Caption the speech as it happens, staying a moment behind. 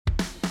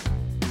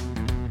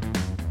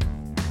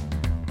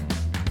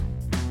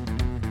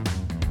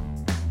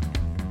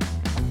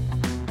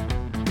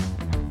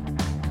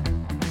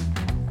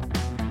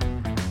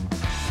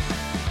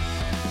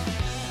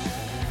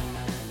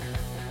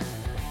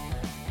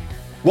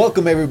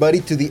Welcome, everybody,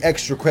 to the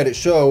Extra Credit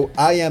Show.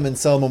 I am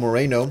Anselmo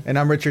Moreno. And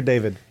I'm Richard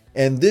David.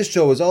 And this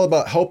show is all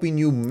about helping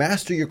you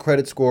master your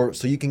credit score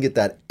so you can get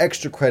that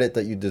extra credit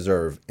that you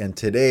deserve. And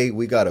today,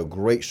 we got a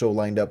great show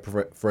lined up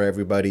for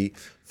everybody.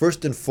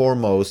 First and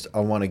foremost, I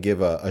want to give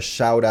a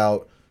shout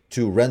out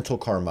to Rental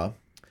Karma.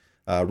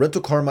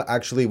 Rental Karma,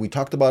 actually, we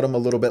talked about them a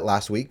little bit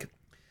last week.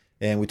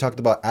 And we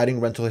talked about adding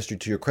rental history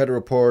to your credit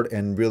report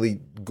and really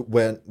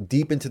went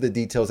deep into the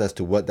details as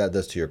to what that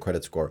does to your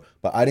credit score.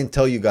 But I didn't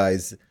tell you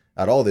guys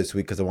at all this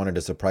week because I wanted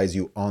to surprise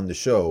you on the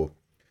show.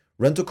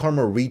 Rental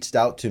Karma reached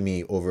out to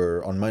me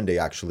over on Monday,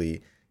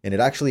 actually. And it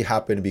actually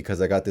happened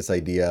because I got this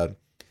idea.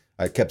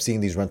 I kept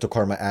seeing these Rental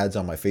Karma ads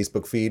on my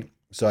Facebook feed.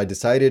 So I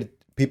decided,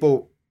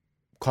 people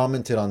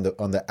commented on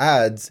the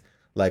ads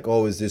like,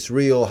 oh, is this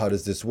real? How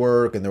does this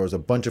work? And there was a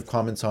bunch of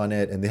comments on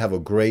it. And they have a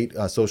great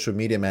social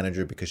media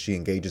manager because she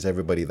engages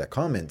everybody that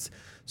comments.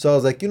 So I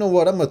was like, you know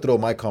what? I'm going to throw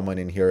my comment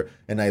in here.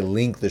 And I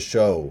linked the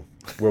show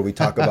where we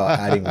talk about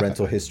adding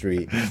rental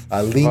history.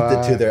 I linked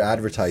it to their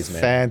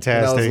advertisement. Fantastic.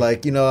 And I was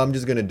like, I'm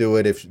just going to do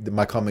it. If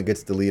my comment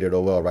gets deleted,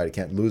 oh, well, right, I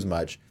can't lose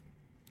much.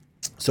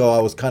 So I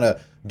was kind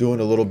of doing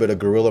a little bit of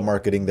guerrilla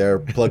marketing there,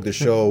 plug the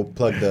show,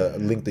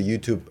 link the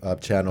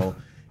YouTube channel.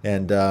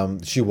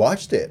 And she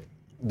watched it.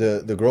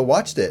 The girl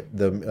watched it,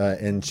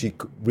 and she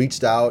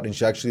reached out and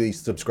she actually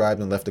subscribed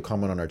and left a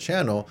comment on our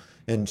channel.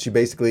 And she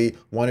basically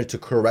wanted to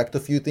correct a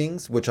few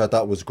things, which I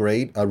thought was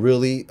great.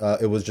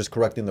 It was just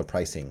correcting the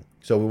pricing.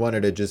 So we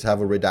wanted to just have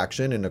a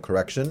redaction and a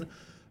correction.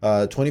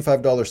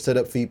 $25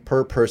 setup fee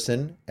per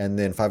person, and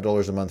then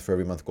 $5 a month for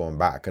every month going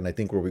back. And I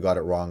think where we got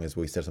it wrong is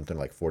we said something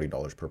like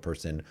 $40 per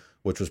person,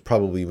 which was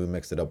probably, we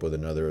mixed it up with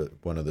another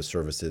one of the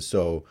services.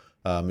 So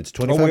it's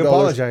 $25. Oh, we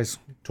apologize.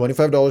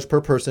 $25 per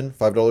person,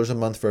 $5 a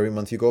month for every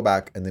month you go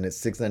back, and then it's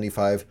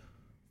 $6.95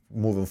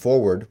 moving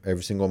forward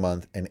every single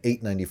month, and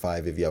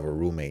 $8.95 if you have a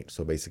roommate.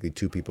 So basically,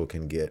 two people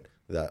can get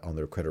that on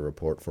their credit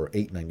report for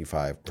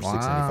 $8.95 or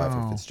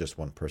 $6.95 if it's just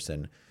one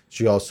person.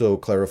 She also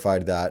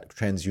clarified that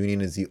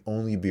TransUnion is the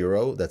only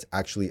bureau that's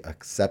actually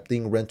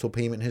accepting rental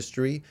payment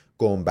history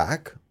going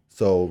back.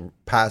 So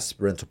past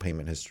rental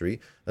payment history,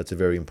 that's a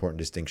very important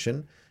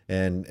distinction.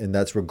 And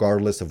that's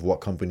regardless of what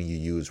company you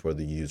use,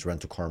 whether you use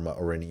Rental Karma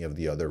or any of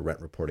the other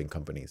rent reporting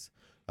companies.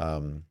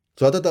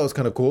 So I thought that was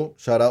kind of cool.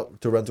 Shout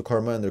out to Rental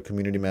Karma and their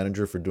community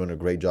manager for doing a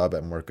great job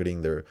at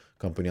marketing their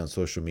company on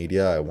social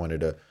media. I wanted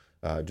to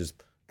just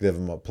give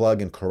them a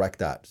plug and correct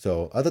that.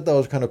 So I thought that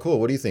was kind of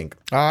cool. What do you think?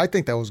 I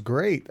think that was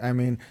great. I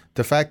mean,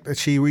 the fact that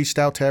she reached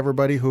out to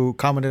everybody who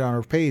commented on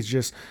her page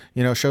just,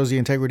 shows the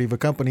integrity of a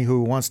company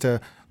who wants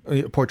to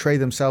portray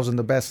themselves in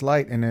the best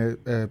light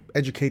and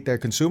educate their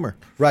consumer.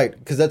 Right,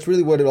 because that's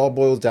really what it all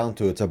boils down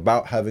to. It's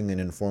about having an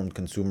informed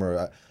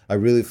consumer. I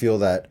really feel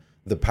that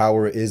the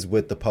power is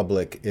with the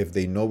public. If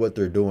they know what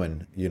they're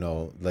doing,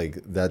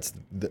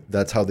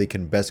 that's how they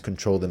can best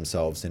control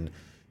themselves.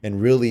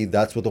 And really,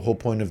 that's what the whole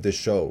point of this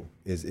show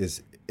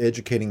is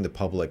educating the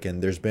public.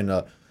 And there's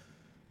been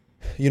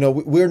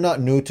we're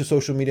not new to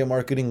social media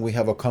marketing. We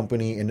have a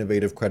company,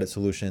 Innovative Credit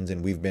Solutions,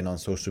 and we've been on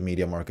social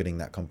media marketing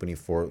that company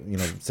for,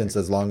 since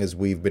as long as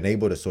we've been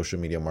able to social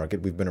media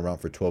market. We've been around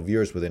for 12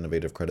 years with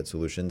Innovative Credit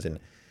Solutions.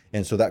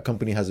 And so that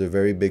company has a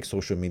very big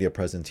social media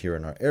presence here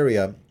in our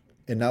area.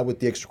 And now with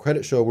the Extra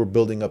Credit Show, we're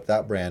building up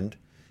that brand.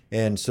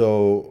 And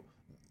so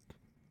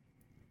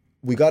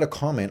we got a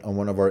comment on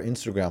one of our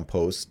Instagram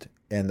posts.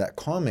 And that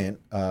comment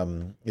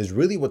is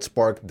really what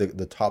sparked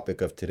the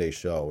topic of today's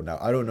show. Now,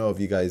 I don't know if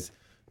you guys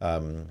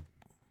if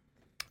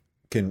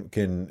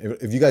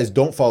you guys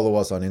don't follow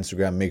us on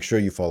Instagram, make sure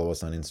you follow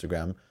us on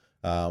Instagram.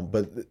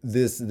 But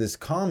this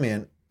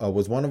comment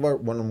was one of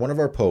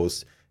our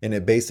posts, and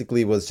it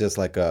basically was just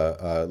like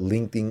a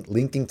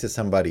linking to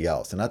somebody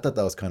else. And I thought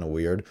that was kind of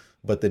weird.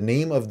 But the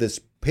name of this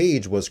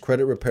page was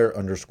Credit Repair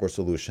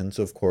 _Solutions.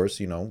 So of course,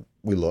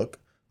 we look.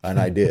 And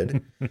I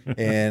did.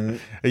 And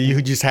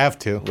you just have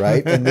to.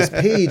 Right. And this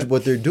page,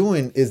 what they're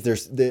doing is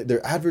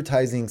they're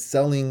advertising,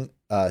 selling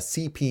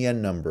CPN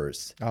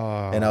numbers.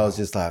 Oh. And I was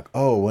just like,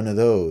 oh, one of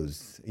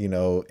those,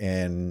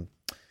 and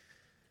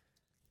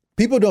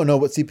people don't know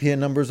what CPN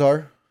numbers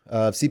are.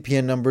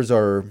 CPN numbers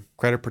are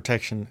credit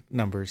protection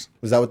numbers.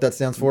 Is that what that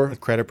stands for?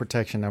 Credit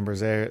protection numbers.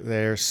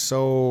 They're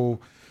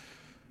so...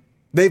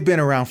 They've been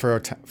around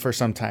for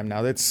some time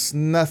now. It's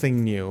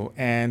nothing new,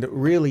 and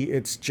really,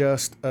 it's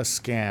just a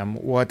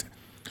scam. What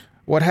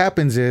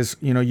happens is,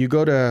 you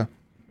go to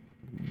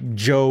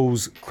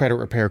Joe's credit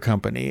repair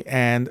company,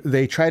 and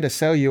they try to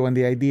sell you on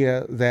the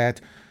idea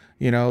that,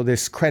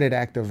 this Credit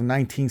Act of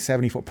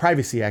 1974,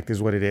 Privacy Act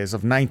is what it is, of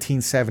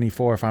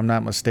 1974, if I'm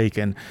not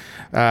mistaken,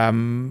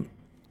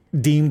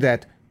 deemed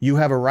that you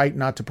have a right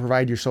not to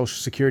provide your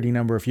social security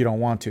number if you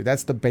don't want to.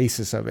 That's the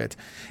basis of it.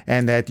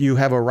 And that you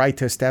have a right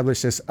to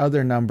establish this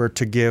other number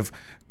to give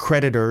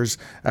creditors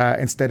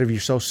instead of your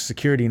social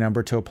security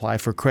number to apply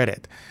for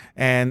credit.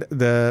 And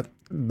the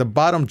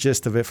bottom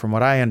gist of it, from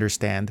what I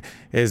understand,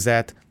 is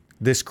that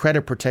this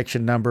credit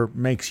protection number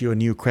makes you a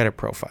new credit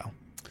profile.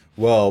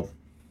 Well,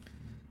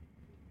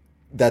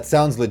 that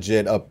sounds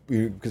legit,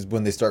 because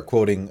when they start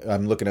quoting,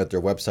 I'm looking at their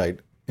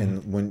website,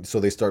 And so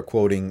they start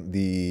quoting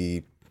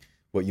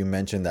what you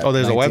mentioned, that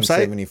there's a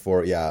website?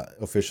 1974, yeah,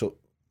 official,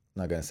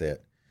 not gonna say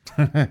it.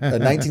 A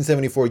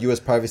 1974 U.S.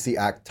 Privacy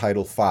Act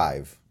Title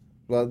 5.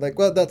 Well,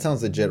 that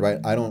sounds legit, right?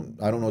 I don't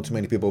know too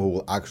many people who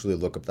will actually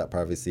look up that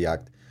Privacy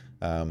Act.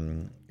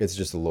 It's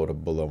just a load of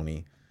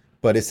baloney.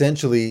 But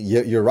essentially,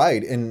 you're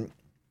right. And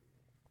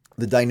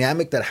the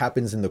dynamic that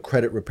happens in the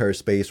credit repair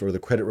space or the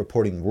credit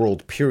reporting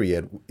world,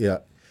 period,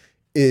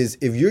 is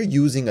if you're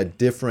using a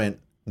different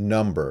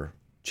number,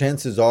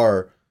 chances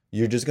are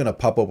you're just going to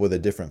pop up with a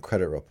different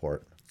credit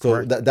report.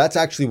 So that's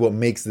actually what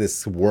makes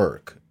this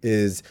work.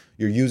 Is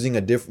you're using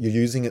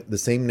the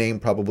same name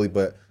probably,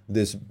 but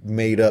this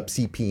made up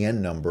CPN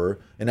number.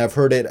 And I've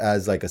heard it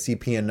as like a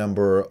CPN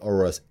number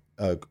or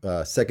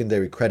a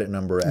secondary credit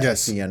number, a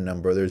SCN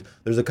number.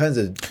 There's a kinds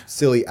of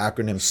silly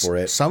acronyms for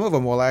it. Some of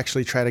them will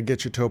actually try to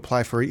get you to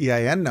apply for an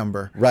EIN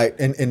number. Right,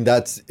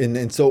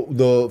 and so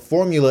the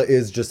formula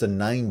is just a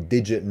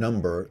 9-digit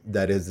number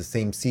that is the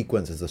same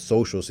sequence as a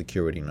social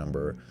security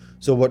number.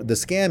 So what the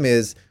scam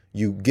is,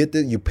 you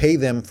pay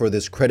them for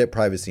this credit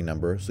privacy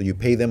number. So you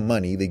pay them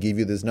money, they give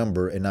you this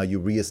number, and now you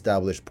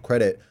reestablish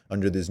credit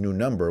under this new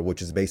number,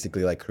 which is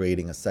basically like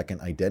creating a second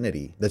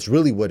identity. That's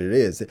really what it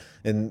is.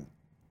 And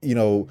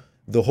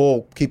the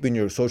whole keeping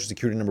your social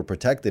security number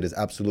protected is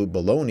absolute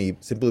baloney,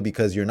 simply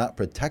because you're not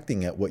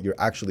protecting it. What you're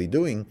actually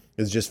doing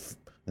is just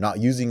not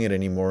using it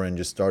anymore and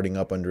just starting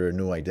up under a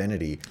new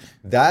identity.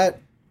 That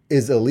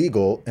is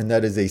illegal, and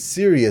that is a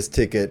serious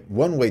ticket,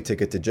 one-way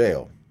ticket to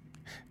jail.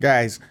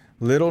 Guys,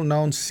 little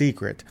known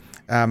secret.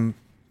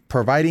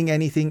 Providing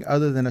anything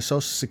other than a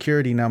social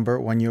security number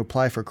when you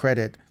apply for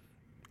credit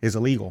is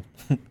illegal.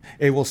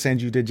 It will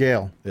send you to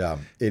jail. Yeah,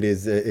 it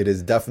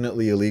is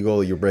definitely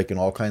illegal. You're breaking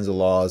all kinds of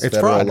laws, it's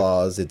federal fraud.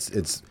 laws.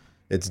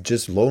 It's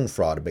just loan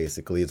fraud,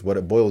 basically. It's what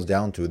it boils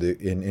down to.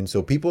 And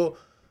so people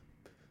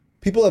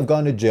have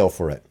gone to jail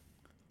for it.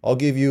 I'll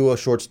give you a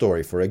short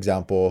story. For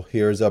example,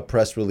 here's a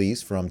press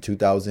release from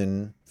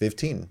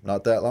 2015,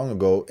 not that long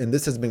ago. And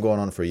this has been going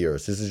on for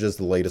years. This is just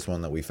the latest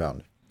one that we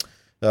found.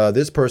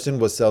 This person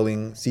was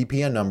selling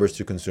CPN numbers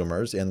to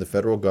consumers, and the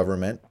federal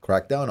government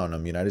cracked down on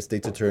him. United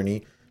States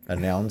Attorney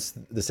announced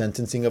the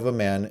sentencing of a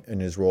man in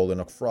his role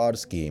in a fraud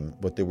scheme.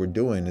 What they were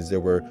doing is they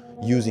were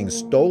using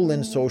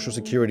stolen social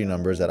security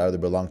numbers that either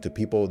belonged to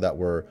people that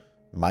were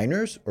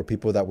minors or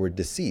people that were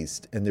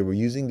deceased. And they were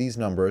using these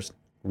numbers,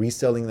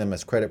 reselling them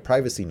as credit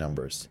privacy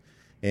numbers.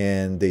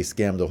 And they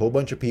scammed a whole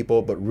bunch of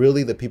people, but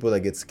really the people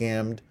that get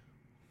scammed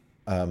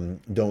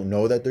don't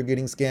know that they're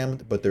getting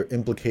scammed, but they're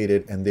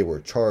implicated and they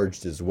were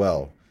charged as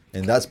well.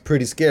 And that's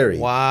pretty scary.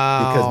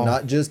 Wow. Because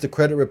not just the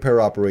credit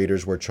repair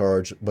operators were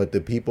charged, but the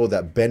people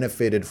that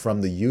benefited from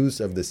the use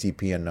of the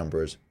CPN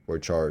numbers were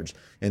charged.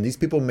 And these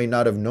people may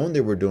not have known they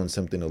were doing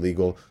something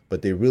illegal,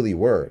 but they really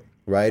were,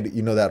 right?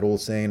 You know that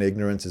old saying,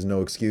 ignorance is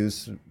no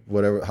excuse,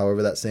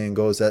 however that saying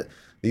goes, that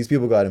these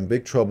people got in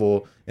big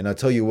trouble. And I'll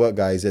tell you what,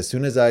 guys, as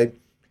soon as I've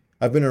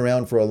been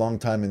around for a long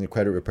time in the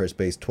credit repair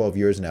space, 12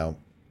 years now.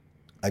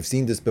 I've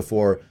seen this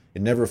before.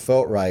 It never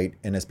felt right.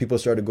 And as people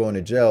started going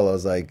to jail, I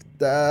was like,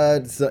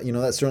 that's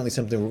certainly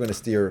something we're going to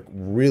steer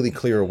really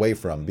clear away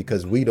from,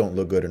 because we don't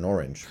look good in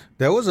orange.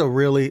 There was a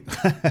really,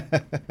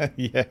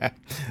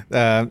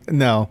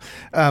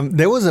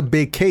 there was a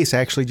big case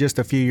actually just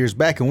a few years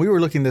back, and we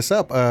were looking this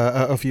up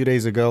a few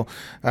days ago.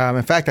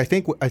 In fact, I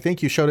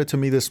think you showed it to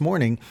me this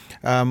morning,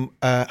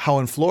 how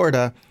in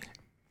Florida,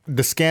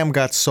 the scam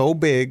got so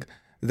big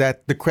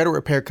that the credit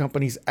repair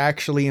companies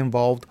actually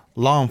involved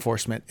law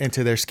enforcement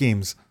into their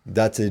schemes.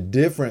 That's a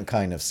different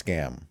kind of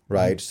scam,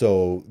 right? Mm-hmm.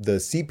 So the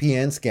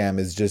CPN scam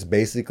is just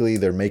basically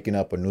they're making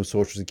up a new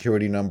social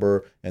security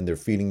number and they're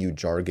feeding you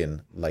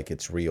jargon like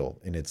it's real,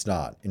 and it's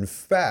not. In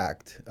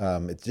fact,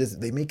 it's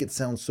just they make it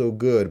sound so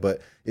good,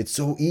 but it's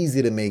so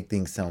easy to make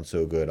things sound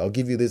so good. I'll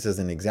give you this as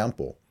an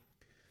example.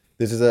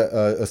 This is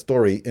a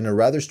story. In a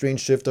rather strange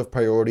shift of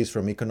priorities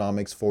from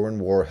economics, foreign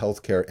war,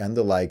 healthcare, and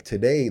the like,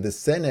 today the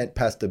Senate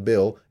passed a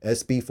bill,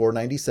 SB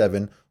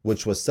 497,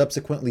 which was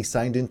subsequently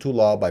signed into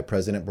law by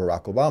President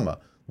Barack Obama.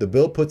 The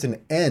bill puts an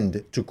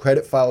end to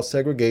credit file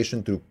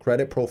segregation through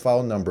credit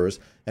profile numbers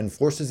and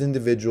forces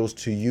individuals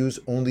to use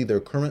only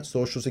their current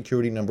social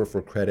security number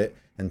for credit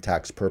and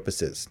tax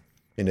purposes.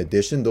 In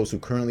addition, those who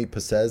currently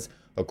possess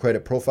a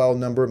credit profile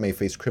number may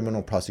face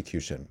criminal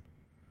prosecution.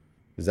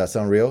 Does that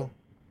sound real?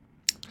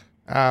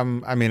 I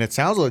mean, it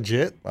sounds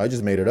legit. I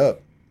just made it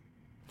up.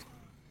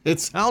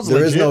 It sounds legit.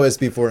 There is no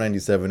SB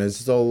 497. It's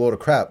just all a load of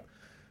crap.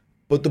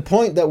 But the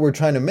point that we're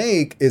trying to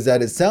make is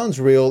that it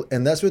sounds real,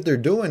 and that's what they're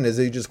doing, is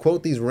they just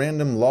quote these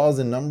random laws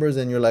and numbers,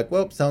 and you're like,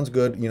 well, sounds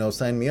good,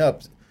 sign me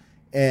up.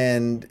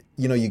 And,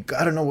 you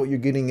got to know what you're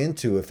getting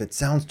into. If it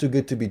sounds too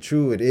good to be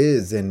true, it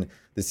is. And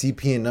the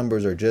CPN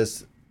numbers are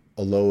just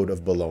a load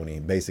of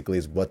baloney, basically,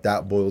 is what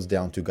that boils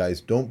down to,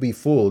 guys. Don't be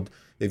fooled.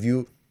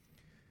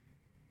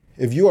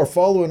 If you are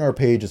following our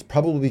page, it's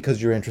probably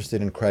because you're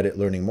interested in credit,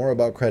 learning more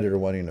about credit, or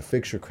wanting to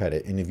fix your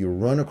credit. And if you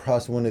run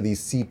across one of these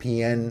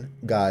CPN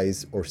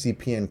guys or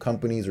CPN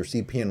companies or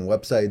CPN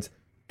websites,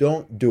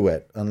 don't do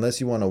it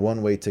unless you want a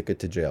one-way ticket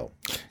to jail.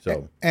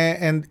 So,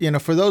 and you know,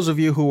 for those of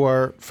you who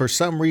are for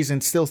some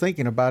reason still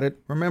thinking about it,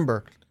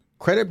 remember,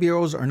 credit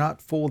bureaus are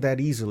not fooled that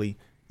easily.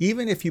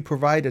 Even if you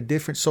provide a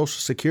different social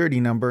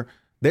security number,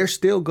 they're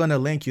still going to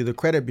link you, the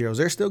credit bureaus.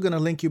 They're still going to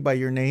link you by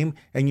your name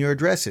and your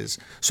addresses.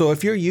 So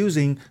if you're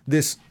using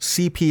this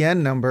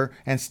CPN number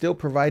and still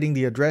providing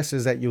the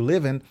addresses that you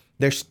live in,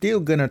 they're still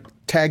going to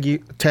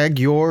tag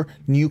your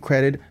new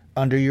credit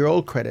under your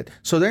old credit.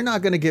 So they're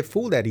not going to get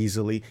fooled that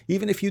easily.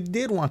 Even if you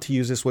did want to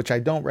use this, which I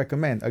don't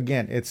recommend.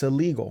 Again, it's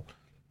illegal.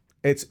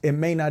 It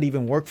may not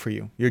even work for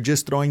you. You're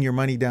just throwing your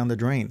money down the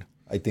drain.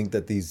 I think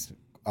that these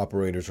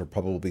operators are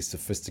probably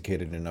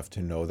sophisticated enough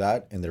to know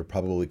that, and they're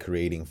probably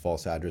creating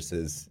false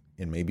addresses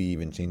and maybe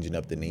even changing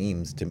up the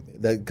names to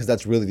that, because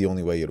that's really the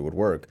only way it would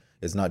work.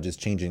 It's not just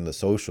changing the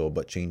social,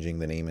 but changing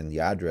the name and the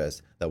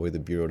address. That way the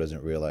bureau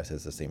doesn't realize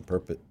it's the same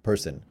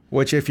person.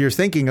 Which, if you're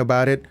thinking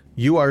about it,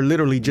 you are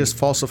literally just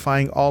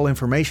falsifying all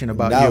information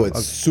about now you. Now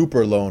it's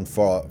super loan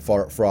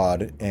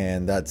fraud,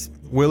 and that's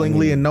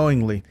willingly and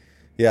knowingly.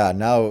 Yeah,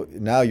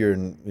 now you're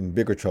in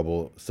bigger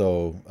trouble.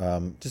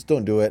 So just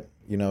don't do it.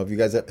 You know, if you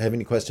guys have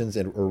any questions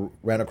or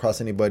ran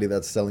across anybody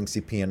that's selling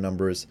CPN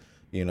numbers,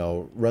 you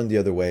know, run the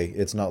other way.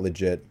 It's not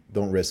legit.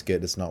 Don't risk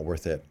it. It's not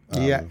worth it.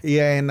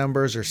 EIN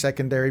numbers or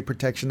secondary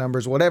protection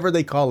numbers, whatever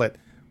they call it,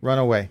 run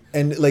away.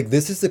 And like,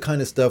 this is the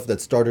kind of stuff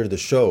that started the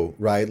show,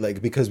 right?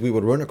 Like, because we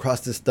would run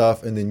across this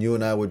stuff and then you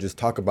and I would just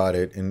talk about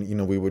it, and, you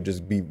know, we would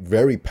just be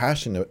very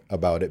passionate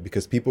about it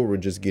because people were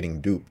just getting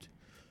duped.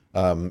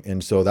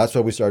 And so that's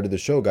why we started the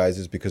show, guys,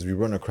 is because we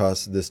run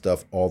across this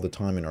stuff all the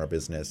time in our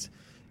business.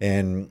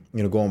 And,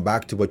 you know, going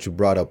back to what you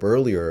brought up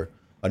earlier,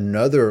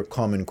 another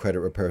common credit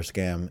repair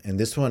scam, and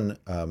this one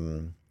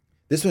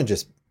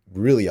just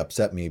really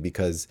upset me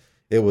because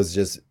it was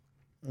just,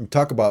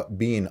 talk about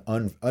being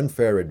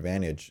unfair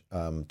advantage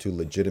to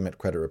legitimate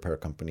credit repair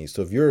companies.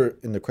 So if you're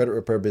in the credit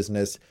repair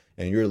business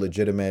and you're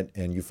legitimate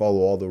and you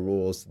follow all the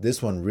rules,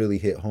 this one really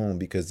hit home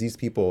because these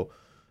people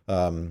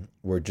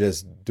were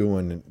just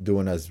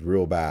doing us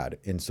real bad.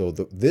 And so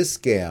this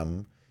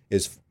scam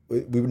is,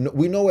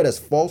 we know it as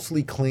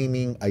falsely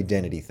claiming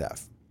identity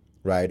theft,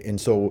 right? And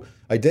so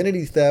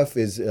identity theft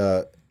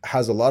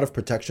has a lot of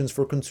protections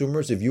for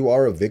consumers. If you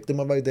are a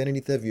victim of identity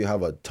theft, you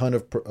have a ton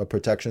of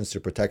protections to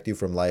protect you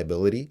from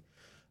liability.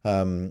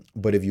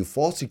 But if you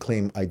falsely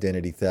claim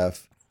identity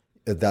theft,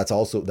 that's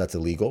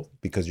illegal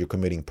because you're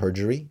committing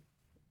perjury.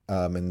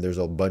 And there's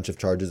a bunch of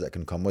charges that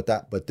can come with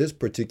that. But this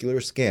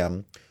particular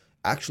scam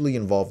actually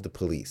involved the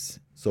police.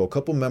 So a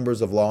couple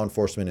members of law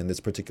enforcement in this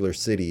particular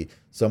city,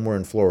 somewhere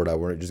in Florida,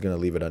 we're just going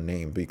to leave it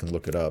unnamed, but you can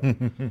look it up.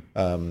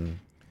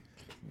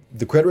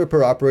 The credit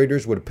repair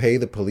operators would pay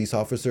the police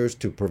officers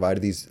to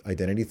provide these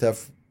identity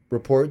theft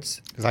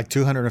reports. It's like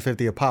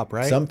 $250 a pop,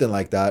 right? Something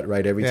like that,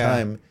 right? Every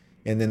time.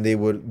 And then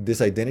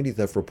this identity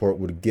theft report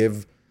would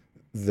give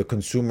the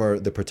consumer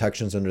the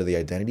protections under the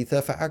Identity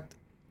Theft Act,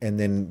 and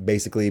then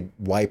basically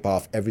wipe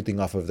off everything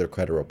off of their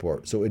credit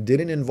report. So it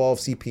didn't involve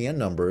CPN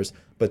numbers,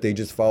 but they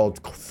just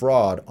filed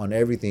fraud on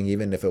everything,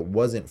 even if it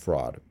wasn't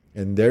fraud.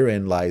 And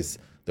therein lies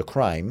the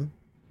crime.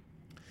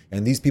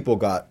 And these people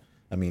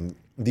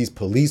these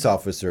police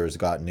officers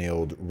got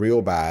nailed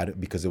real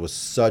bad because it was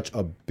such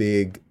a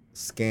big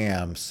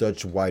scam,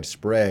 such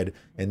widespread,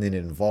 and then it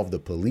involved the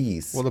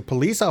police. Well, the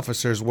police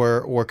officers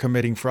were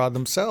committing fraud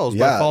themselves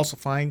by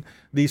falsifying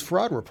these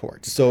fraud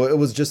reports. So it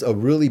was just a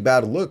really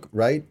bad look,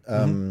 right?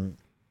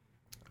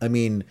 I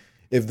mean,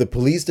 if the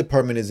police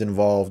department is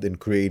involved in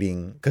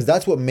creating, because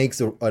that's what makes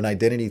an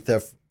identity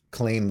theft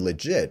claim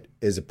legit,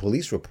 is a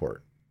police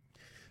report.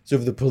 So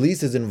if the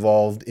police is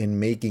involved in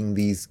making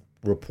these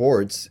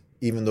reports,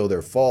 even though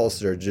they're false,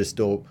 they're just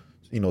still,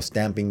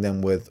 stamping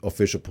them with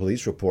official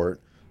police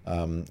report.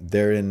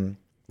 Therein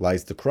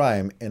lies the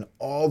crime. And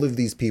all of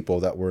these people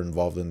that were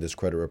involved in this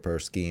credit repair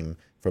scheme,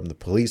 from the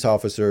police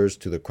officers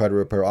to the credit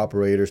repair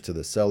operators to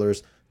the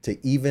sellers to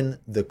even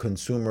the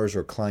consumers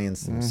or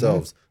clients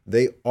themselves,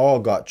 they all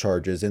got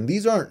charges. And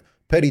these aren't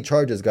petty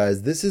charges,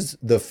 guys. This is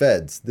the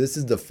feds. This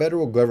is the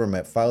federal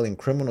government filing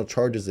criminal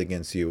charges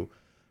against you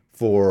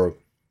for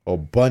a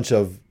bunch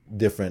of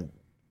different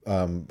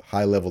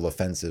high-level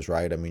offenses,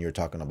 right? I mean, you're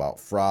talking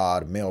about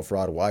fraud, mail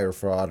fraud, wire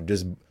fraud,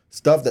 just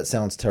stuff that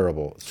sounds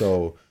terrible.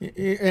 So, and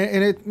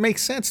it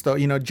makes sense, though.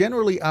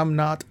 Generally, I'm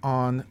not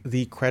on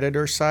the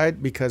creditor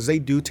side because they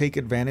do take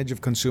advantage of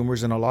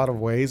consumers in a lot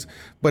of ways.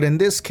 But in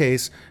this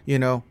case,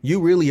 you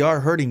really are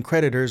hurting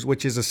creditors,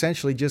 which is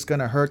essentially just going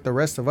to hurt the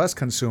rest of us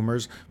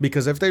consumers,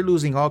 because if they're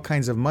losing all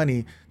kinds of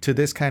money to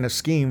this kind of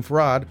scheme,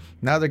 fraud,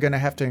 now they're going to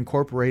have to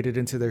incorporate it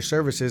into their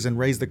services and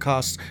raise the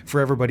costs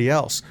for everybody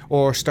else,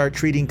 or start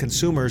treating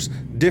consumers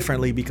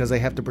differently because they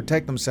have to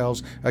protect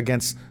themselves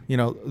against,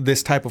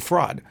 this type of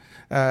fraud.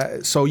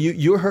 So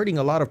you're hurting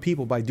a lot of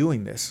people by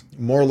doing this.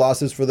 More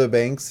losses for the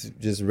banks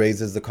just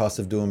raises the cost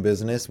of doing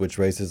business, which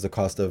raises the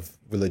cost of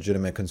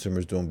legitimate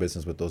consumers doing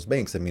business with those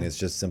banks. I mean, it's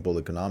just simple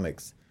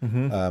economics.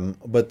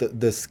 But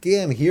the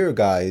scam here,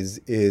 guys,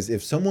 is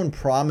if someone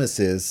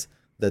promises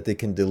that they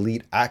can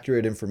delete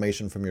accurate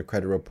information from your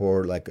credit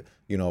report, like,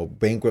 you know,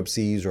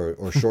 bankruptcies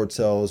or short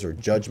sales or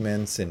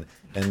judgments, and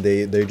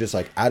they're just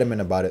like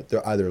adamant about it.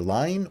 They're either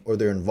lying or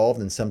they're involved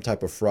in some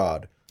type of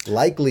fraud.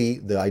 Likely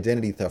the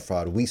identity theft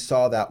fraud. We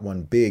saw that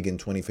one big in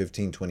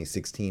 2015,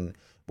 2016,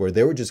 where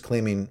they were just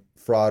claiming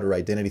fraud or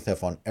identity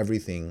theft on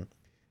everything.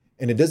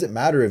 And it doesn't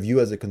matter if you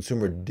as a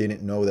consumer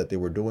didn't know that they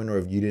were doing, or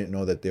if you didn't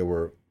know that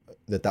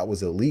that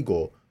was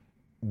illegal.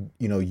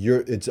 You know,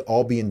 it's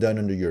all being done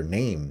under your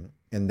name,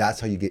 and that's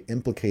how you get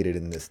implicated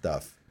in this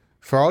stuff.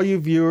 For all you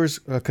viewers,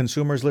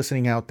 consumers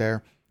listening out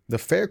there, the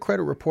Fair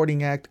Credit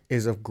Reporting Act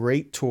is a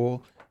great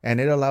tool, and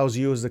it allows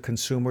you as the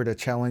consumer to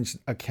challenge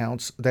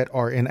accounts that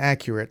are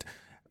inaccurate.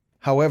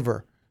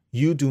 However,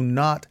 you do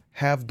not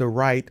have the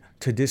right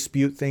to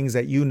dispute things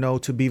that you know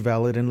to be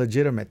valid and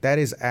legitimate. That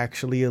is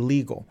actually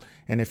illegal.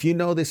 And if you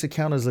know this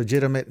account is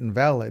legitimate and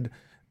valid,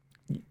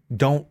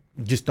 don't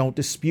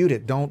dispute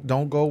it.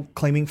 Don't go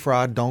claiming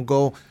fraud. Don't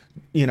go,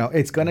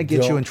 it's going to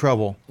get you in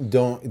trouble.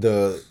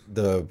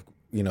 The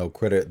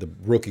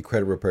rookie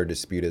credit repair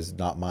dispute is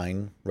not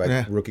mine, right?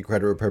 Yeah. Rookie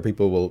credit repair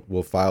people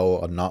will file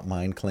a not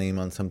mine claim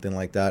on something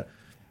like that.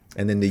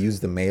 And then they use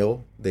the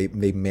mail. They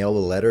mail a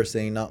letter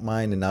saying not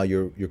mine, and now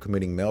you're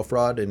committing mail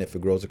fraud. And if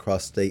it goes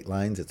across state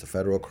lines, it's a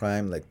federal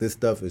crime. Like, this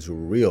stuff is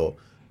real.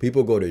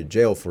 People go to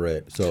jail for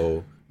it.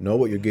 So know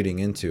what you're getting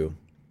into.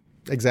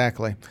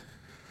 Exactly.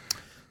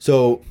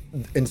 So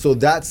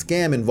that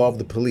scam involved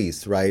the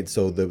police, right?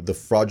 So the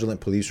fraudulent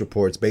police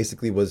reports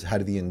basically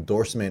had the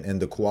endorsement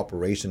and the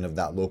cooperation of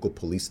that local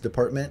police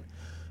department.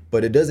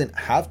 But it doesn't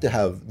have to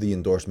have the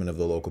endorsement of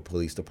the local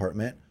police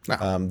department.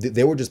 No.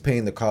 They were just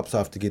paying the cops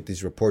off to get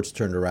these reports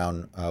turned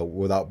around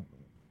without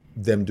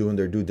them doing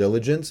their due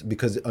diligence.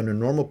 Because under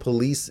normal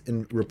police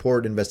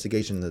report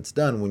investigation that's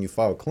done, when you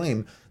file a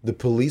claim, the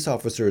police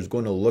officer is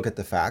going to look at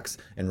the facts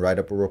and write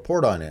up a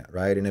report on it,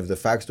 right? And if the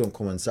facts don't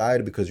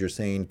coincide because you're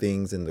saying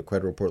things and the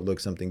credit report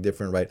looks something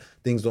different, right?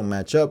 Things don't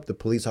match up, the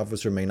police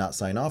officer may not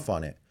sign off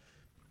on it.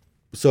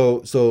 So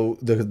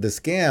the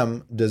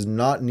scam does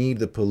not need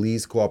the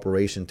police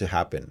cooperation to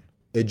happen.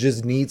 It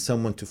just needs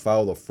someone to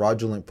file a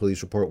fraudulent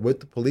police report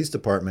with the police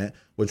department,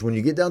 which when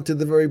you get down to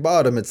the very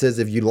bottom, it says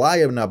if you lie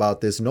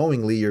about this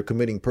knowingly, you're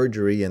committing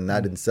perjury, and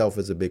that in itself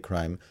is a big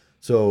crime.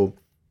 So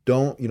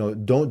don't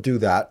do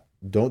that.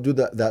 Don't do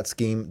that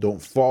scheme.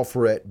 Don't fall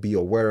for it. Be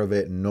aware of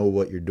it and know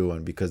what you're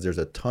doing, because there's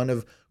a ton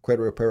of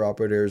credit repair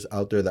operators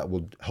out there that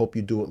will help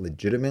you do it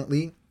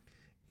legitimately.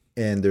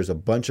 And there's a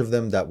bunch of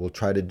them that will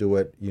try to do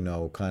it,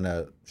 kind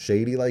of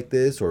shady like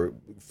this, or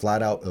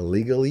flat out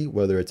illegally,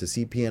 whether it's a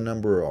CPN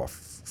number or a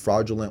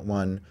fraudulent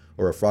one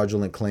or a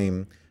fraudulent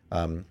claim.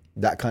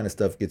 That kind of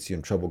stuff gets you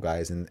in trouble,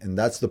 guys. And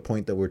that's the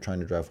point that we're trying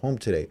to drive home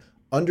today.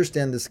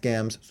 Understand the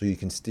scams so you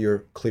can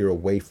steer clear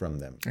away from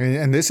them.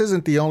 And this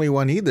isn't the only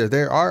one either.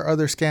 There are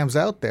other scams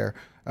out there.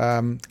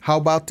 How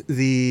about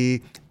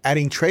the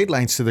adding trade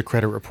lines to the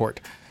credit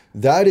report?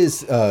 That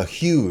is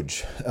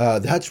huge.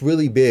 That's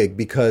really big,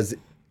 because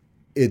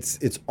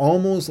it's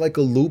almost like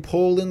a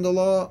loophole in the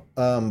law,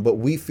 but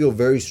we feel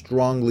very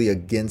strongly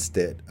against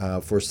it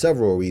for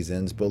several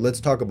reasons. But let's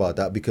talk about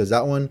that, because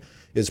that one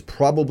is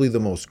probably the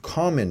most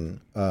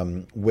common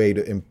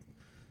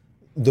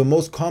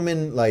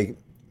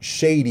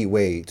shady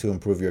way to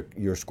improve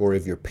your score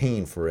if you're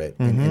paying for it.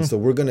 Mm-hmm. And so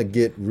we're gonna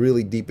get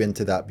really deep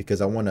into that,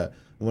 because I wanna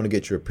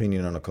get your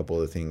opinion on a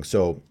couple of things.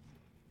 So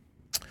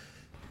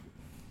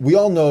we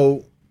all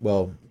know,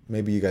 well,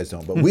 maybe you guys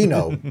don't, but we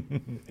know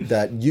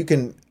that you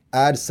can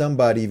add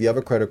somebody, if you have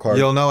a credit card.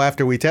 You'll know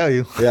after we tell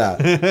you. Yeah.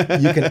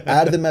 You can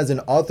add them as an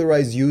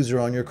authorized user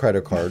on your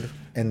credit card,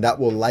 and that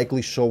will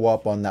likely show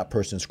up on that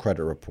person's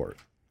credit report.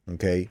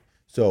 Okay.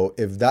 So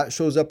if that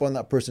shows up on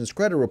that person's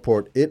credit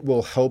report, it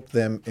will help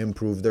them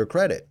improve their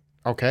credit.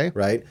 Okay.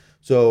 Right.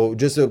 So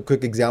just a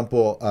quick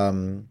example.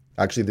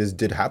 Actually, this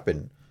did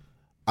happen.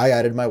 I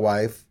added my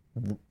wife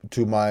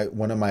to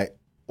one of my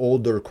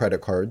older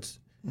credit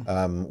cards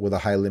with a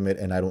high limit,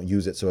 and I don't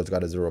use it, so it's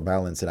got a zero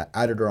balance. And I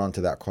added her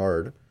onto that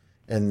card.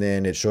 And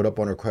then it showed up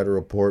on her credit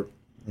report,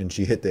 and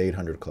she hit the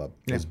 800 club.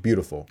 It was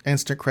beautiful.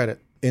 Instant credit.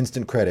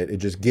 It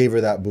just gave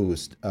her that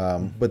boost.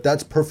 But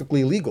that's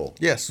perfectly legal.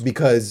 Yes.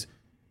 Because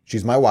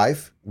she's my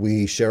wife.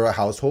 We share a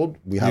household.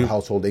 We have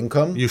household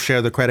income. You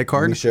share the credit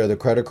card? We share the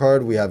credit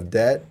card. We have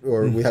debt,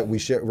 or we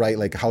share, right?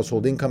 Like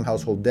household income,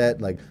 household debt.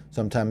 Like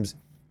sometimes,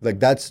 like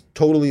that's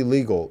totally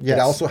legal. Yes.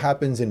 It also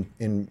happens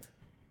in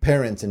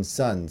parents and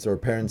sons, or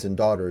parents and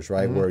daughters,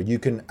 right? Mm-hmm. Where you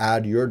can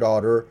add your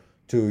daughter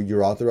to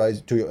your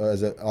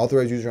as an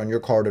authorized user on your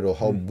card. It'll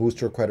help boost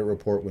her credit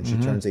report when she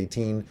turns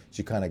 18.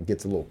 She kind of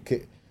gets a little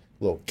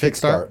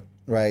kickstart,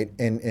 right?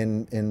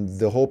 And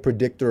the whole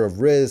predictor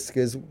of risk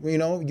is,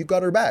 you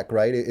got her back,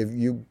 right? If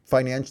you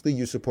financially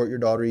you support your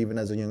daughter even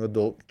as a young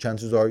adult,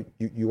 chances are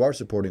you are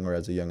supporting her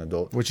as a young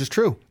adult. Which is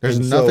true. There's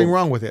nothing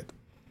wrong with it.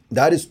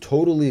 That is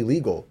totally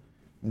legal.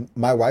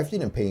 My wife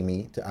didn't pay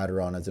me to add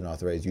her on as an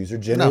authorized user.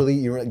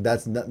 Generally,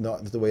 that's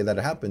not the way that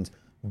it happens.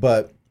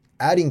 But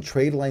adding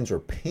trade lines or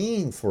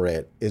paying for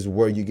it is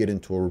where you get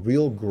into a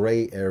real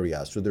gray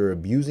area. So they're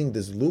abusing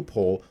this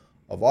loophole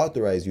of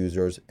authorized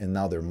users, and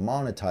now they're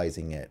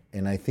monetizing it.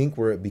 And I think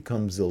where it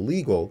becomes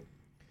illegal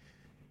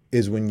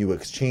is when you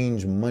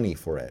exchange money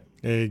for it.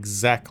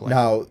 Exactly.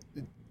 Now,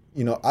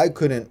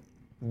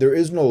 there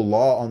is no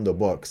law on the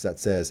books that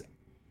says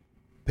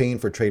paying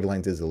for trade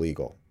lines is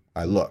illegal.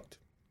 I looked.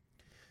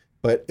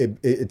 But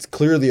it's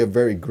clearly a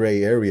very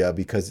gray area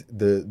because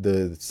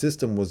the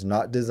system was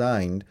not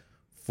designed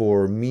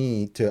for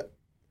me to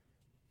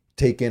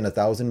take in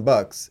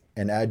 $1,000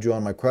 and add you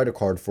on my credit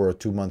card for a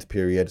 2-month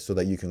period so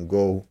that you can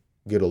go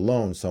get a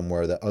loan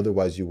somewhere that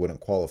otherwise you wouldn't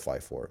qualify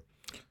for.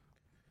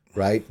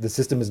 Right? The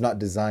system is not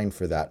designed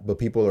for that, but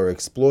people are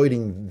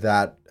exploiting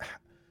that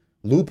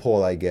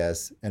loophole, I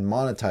guess, and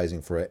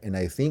monetizing for it. And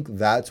I think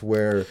that's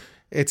where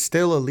it's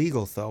still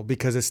illegal though,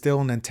 because it's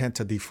still an intent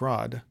to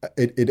defraud.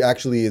 It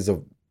actually is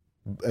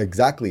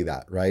exactly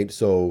that, right?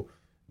 So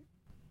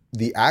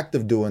the act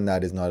of doing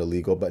that is not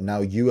illegal, but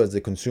now you as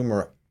a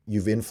consumer,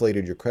 you've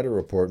inflated your credit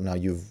report. Now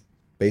you've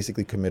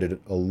basically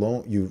committed a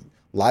loan. You've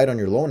lied on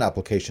your loan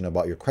application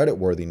about your credit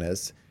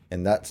worthiness,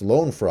 and that's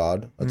loan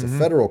fraud. That's a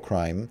federal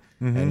crime,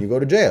 and you go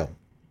to jail.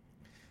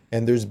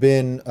 And there's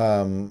been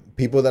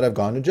people that have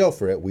gone to jail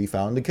for it. We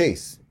found a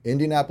case.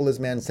 Indianapolis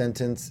man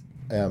sentenced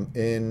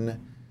in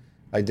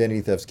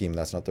identity theft scheme.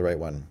 That's not the right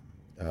one.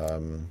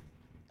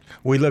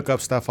 We look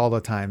up stuff all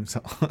the time.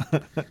 So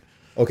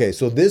Okay,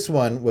 so this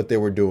one, what they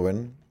were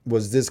doing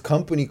was this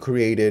company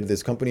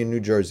in New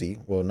Jersey.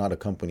 Well, not a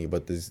company,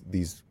 but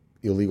these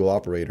illegal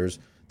operators.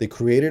 They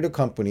created a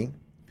company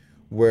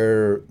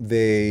where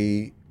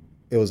it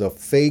was a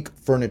fake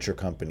furniture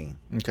company.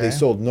 Okay. They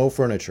sold no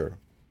furniture,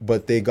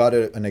 but they got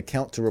an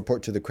account to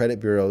report to the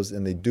credit bureaus,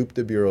 and they duped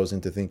the bureaus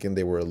into thinking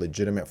they were a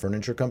legitimate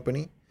furniture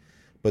company.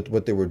 But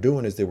what they were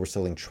doing is they were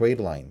selling trade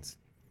lines.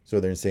 So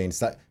they're saying,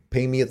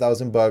 pay me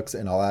 $1,000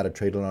 and I'll add a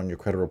trade line on your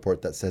credit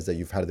report that says that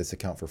you've had this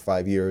account for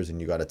 5 years and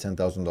you got a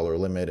 $10,000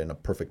 limit and a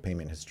perfect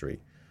payment history,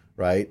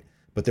 right?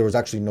 But there was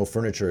actually no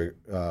furniture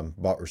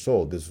bought or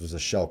sold. This was a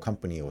shell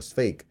company. It was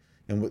fake.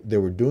 And they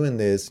were doing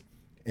this.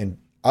 And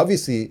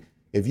obviously,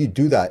 if you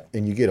do that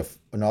and you get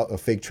a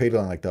fake trade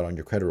line like that on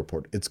your credit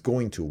report, it's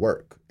going to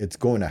work. It's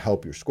going to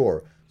help your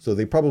score. So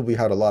they probably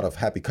had a lot of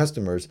happy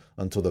customers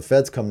until the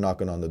feds come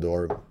knocking on the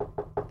door.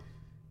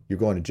 You're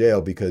going to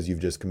jail because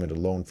you've just committed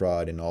loan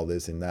fraud and all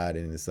this and that.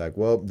 And it's like,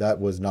 well, that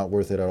was not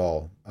worth it at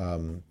all.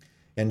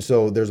 And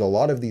so there's a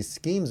lot of these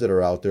schemes that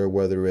are out there,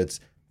 whether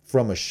it's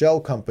from a shell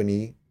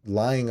company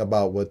lying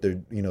about what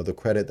they're, the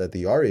credit that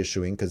they are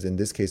issuing, because in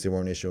this case, they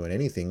weren't issuing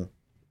anything,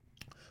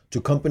 to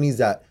companies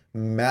that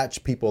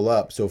match people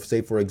up. So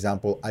say, for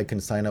example, I can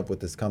sign up with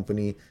this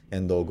company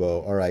and they'll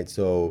go, all right,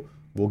 so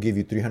we'll give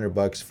you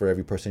 $300 for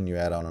every person you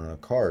add on a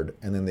card.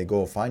 And then they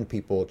go find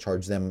people,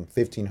 charge them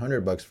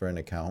 $1,500 for an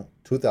account,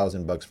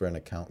 $2,000 for an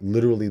account.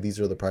 Literally, these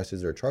are the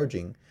prices they're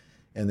charging.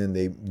 And then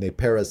they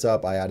pair us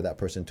up. I add that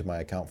person to my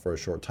account for a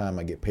short time.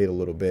 I get paid a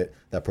little bit.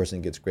 That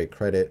person gets great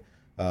credit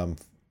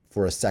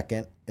for a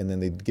second. And then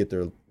they get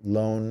their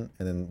loan.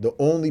 And then the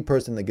only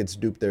person that gets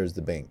duped there is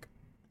the bank.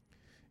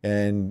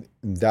 And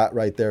that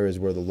right there is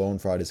where the loan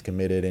fraud is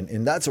committed.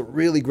 And that's a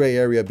really gray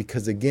area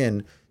because,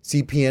 again,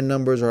 CPN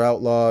numbers are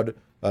outlawed.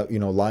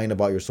 Lying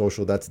about your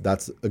social,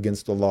 that's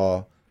against the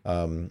law.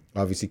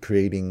 Obviously,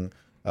 creating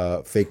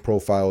fake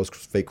profiles,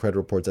 fake credit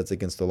reports, that's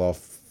against the law.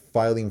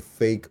 Filing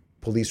fake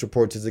police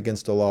reports is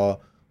against the law.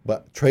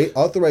 But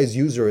authorized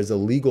user is a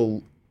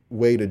legal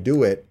way to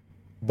do it,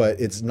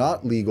 but it's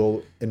not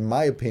legal, in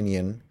my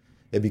opinion.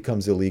 It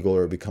becomes illegal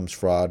or it becomes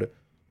fraud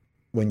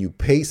when you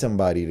pay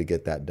somebody to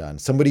get that done.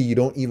 Somebody you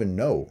don't even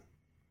know.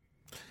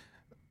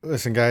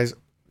 Listen, guys,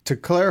 to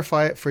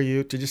clarify it for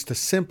you, to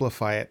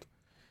simplify it,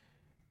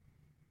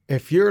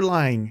 if you're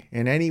lying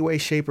in any way,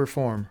 shape, or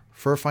form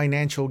for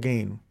financial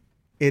gain,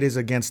 it is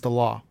against the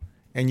law,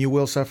 and you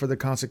will suffer the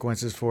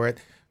consequences for it.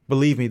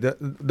 Believe me,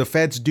 the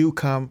feds do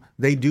come,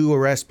 they do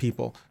arrest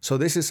people. So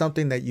this is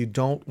something that you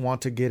don't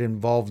want to get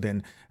involved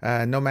in.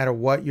 No matter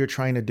what you're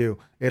trying to do,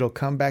 it'll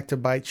come back to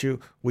bite you.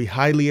 We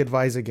highly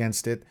advise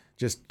against it.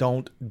 Just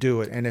don't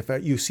do it. And if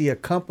you see a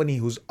company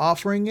who's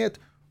offering it,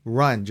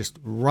 just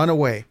run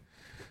away.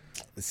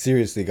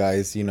 Seriously,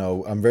 guys,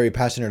 I'm very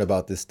passionate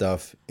about this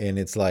stuff. And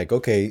it's like,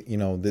 okay,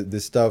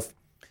 this stuff,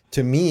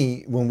 to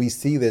me, when we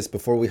see this,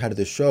 before we had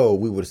the show,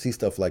 we would see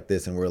stuff like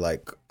this and we're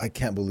like, I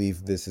can't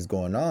believe this is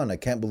going on. I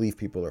can't believe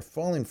people are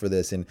falling for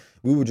this. And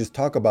we would just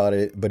talk about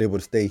it, but it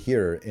would stay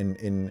here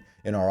in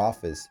our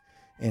office.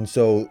 And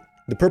so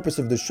the purpose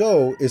of the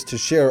show is to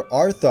share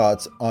our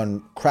thoughts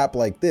on crap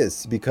like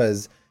this,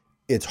 because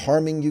it's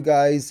harming you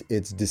guys,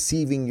 it's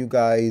deceiving you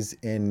guys.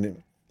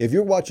 And if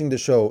you're watching the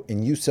show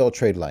and you sell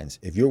trade lines,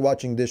 if you're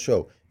watching this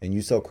show and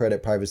you sell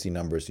credit privacy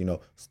numbers,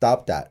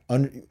 stop that.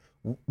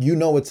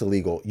 It's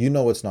illegal.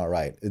 It's not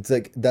right. It's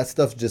like that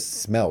stuff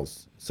just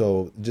smells.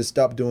 So just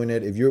stop doing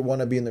it. If you want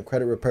to be in the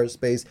credit repair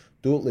space,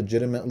 do it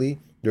legitimately.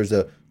 There's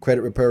a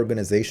Credit Repair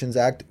Organizations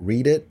Act.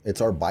 Read it.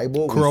 It's our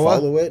Bible. We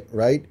follow it,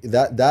 right?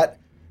 That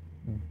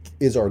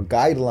is our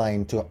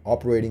guideline to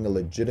operating a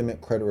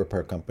legitimate credit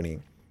repair company.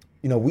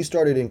 We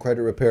started in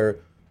credit repair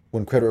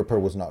when credit repair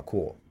was not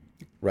cool.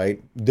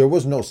 right? There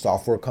was no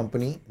software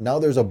company. Now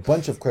there's a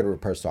bunch of credit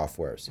repair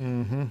softwares.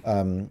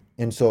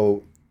 And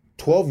so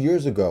 12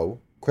 years ago,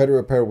 credit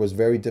repair was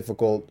very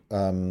difficult.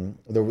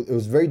 It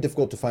was very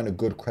difficult to find a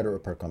good credit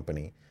repair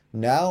company.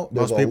 Now,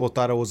 Most people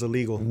thought it was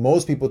illegal.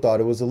 Most people thought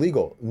it was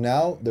illegal.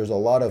 Now there's a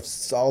lot of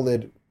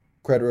solid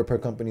credit repair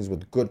companies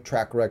with good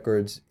track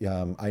records.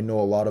 I know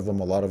a lot of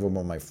them. A lot of them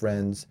are my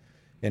friends.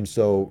 And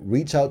so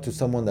reach out to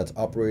someone that's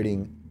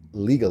operating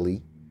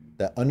legally,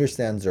 that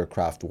understands their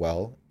craft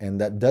well, and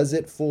that does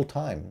it full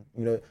time.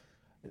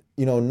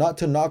 Not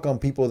to knock on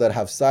people that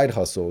have side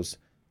hustles,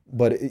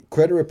 but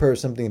credit repair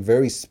is something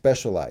very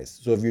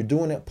specialized. So if you're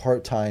doing it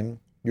part time,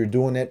 you're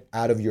doing it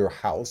out of your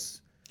house,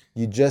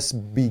 you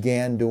just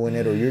began doing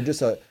it, or you're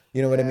just what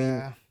I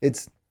mean?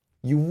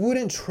 You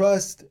wouldn't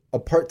trust a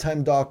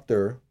part-time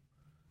doctor,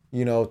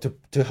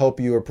 to help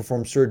you or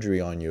perform surgery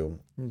on you.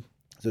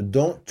 So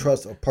don't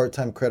trust a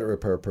part-time credit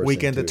repair person.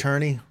 Weekend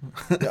attorney?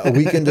 A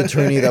weekend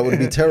attorney, that would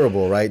be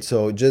terrible, right?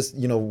 So just,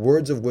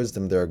 words of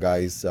wisdom there,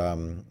 guys.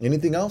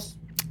 Anything else?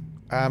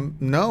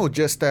 No,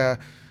 just,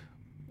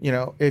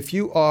 if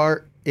you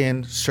are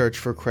in search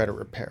for credit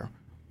repair,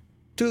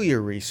 do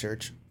your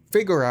research,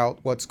 figure out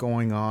what's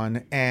going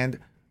on, and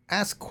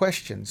ask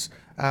questions.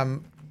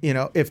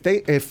 If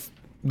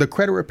the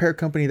credit repair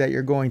company that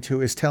you're going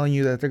to is telling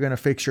you that they're going to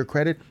fix your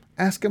credit,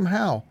 ask them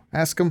how.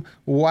 Ask them,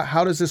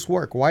 how does this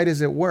work? Why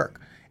does it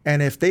work?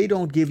 And if they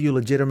don't give you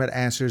legitimate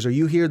answers, or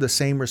you hear the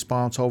same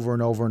response over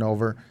and over and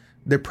over,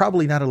 they're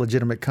probably not a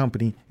legitimate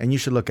company, and you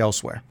should look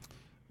elsewhere.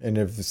 And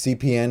if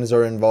CPNs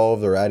are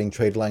involved, or adding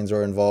trade lines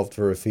are involved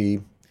for a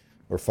fee,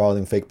 or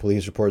filing fake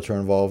police reports are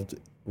involved,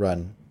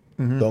 run.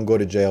 Don't go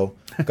to jail.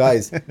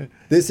 Guys,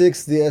 this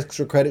is the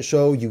Extra Credit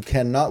Show. You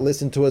cannot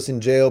listen to us in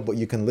jail, but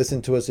you can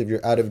listen to us if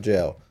you're out of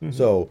jail.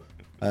 So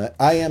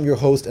I am your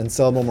host,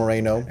 Anselmo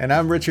Moreno. And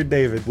I'm Richard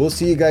David. We'll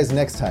see you guys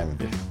next time.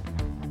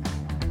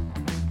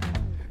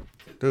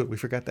 Dude, we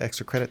forgot the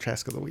Extra Credit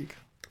Task of the Week.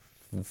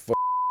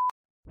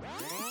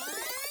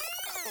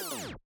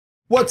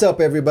 What's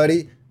up,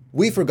 everybody?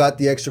 We forgot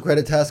the Extra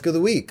Credit Task of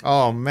the Week.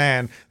 Oh,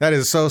 man. That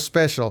is so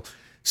special.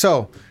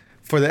 So,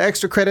 for the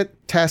Extra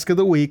Credit Task of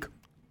the Week,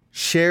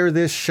 share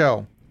this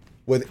show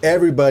with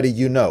everybody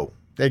you know.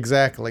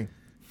 Exactly.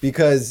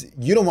 Because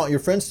you don't want your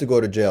friends to go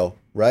to jail,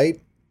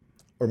 right?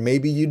 Or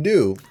maybe you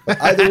do.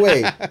 But either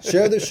way,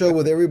 share the show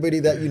with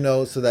everybody that you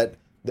know, so that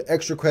the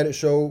Extra Credit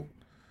Show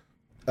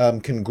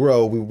can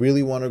grow. We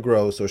really want to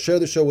grow. So share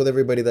the show with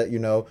everybody that you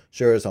know.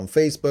 Share us on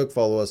Facebook.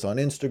 Follow us on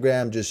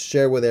Instagram. Just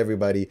share with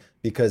everybody,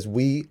 because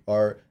we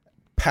are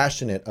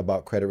passionate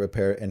about credit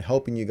repair and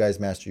helping you guys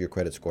master your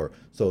credit score.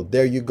 So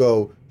there you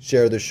go.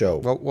 Share the show.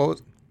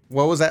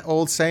 What was that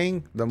old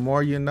saying? The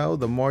more you know,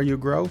 the more you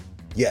grow?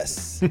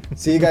 Yes.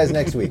 See you guys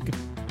next week.